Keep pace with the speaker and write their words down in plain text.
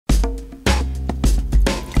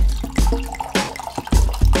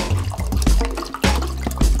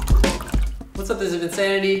this is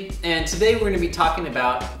Vincanity, and today we're going to be talking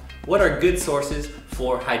about what are good sources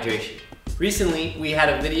for hydration. Recently, we had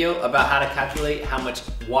a video about how to calculate how much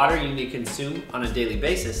water you need to consume on a daily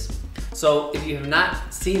basis. So if you have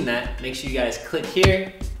not seen that, make sure you guys click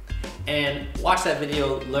here and watch that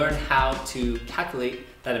video, learn how to calculate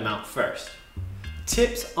that amount first.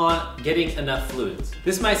 Tips on getting enough fluids.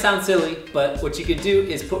 This might sound silly, but what you could do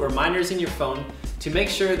is put reminders in your phone to make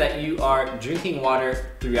sure that you are drinking water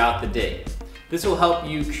throughout the day. This will help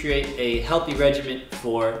you create a healthy regimen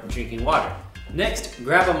for drinking water. Next,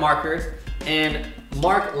 grab a marker and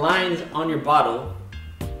mark lines on your bottle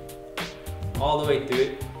all the way through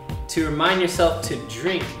it to remind yourself to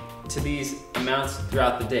drink to these amounts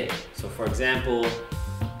throughout the day. So for example,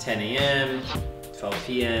 10 a.m., 12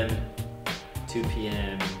 p.m., 2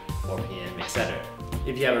 p.m., 4 p.m., etc.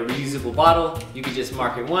 If you have a reusable bottle, you can just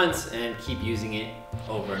mark it once and keep using it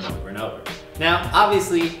over and over and over. Now,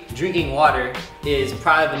 obviously, drinking water is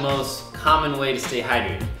probably the most common way to stay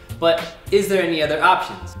hydrated. But is there any other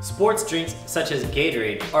options? Sports drinks such as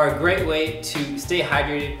Gatorade are a great way to stay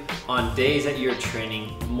hydrated on days that you're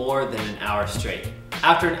training more than an hour straight.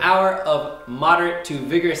 After an hour of moderate to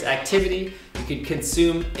vigorous activity, you could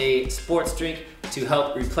consume a sports drink to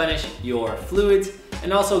help replenish your fluids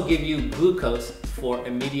and also give you glucose for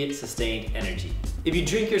immediate sustained energy. If you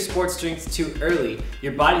drink your sports drinks too early,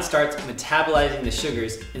 your body starts metabolizing the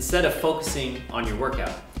sugars instead of focusing on your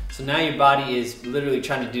workout. So now your body is literally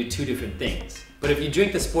trying to do two different things. But if you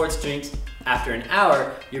drink the sports drinks after an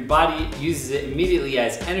hour, your body uses it immediately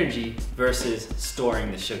as energy versus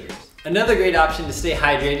storing the sugars. Another great option to stay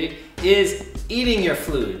hydrated is eating your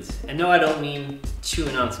fluids. And no, I don't mean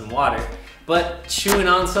chewing on some water, but chewing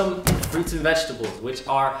on some fruits and vegetables, which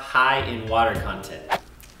are high in water content.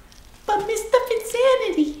 But Mr.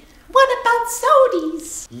 Vincanity, what about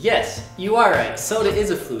sodas? Yes, you are right. Soda is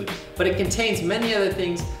a fluid, but it contains many other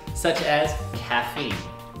things such as caffeine.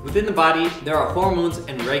 Within the body, there are hormones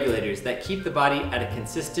and regulators that keep the body at a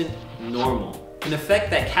consistent normal. An effect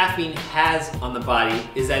that caffeine has on the body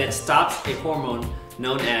is that it stops a hormone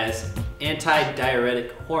known as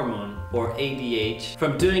antidiuretic hormone, or ADH,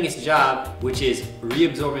 from doing its job, which is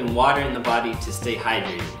reabsorbing water in the body to stay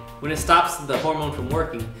hydrated. When it stops the hormone from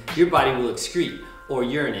working, your body will excrete, or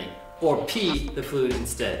urinate, or pee the fluid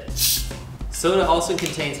instead. Soda also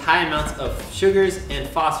contains high amounts of sugars and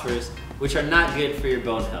phosphorus, which are not good for your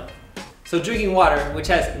bone health. So drinking water, which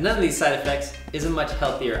has none of these side effects, is a much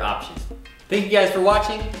healthier option. Thank you guys for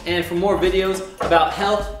watching, and for more videos about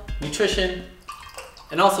health, nutrition,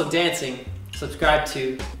 and also dancing, subscribe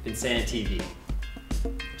to VincaniTV.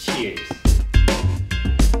 Cheers.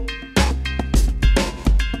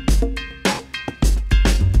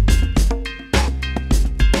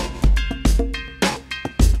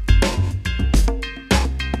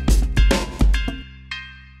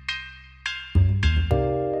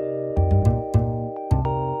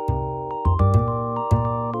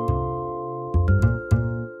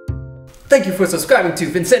 Thank you for subscribing to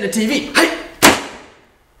VincaniTV. Hi!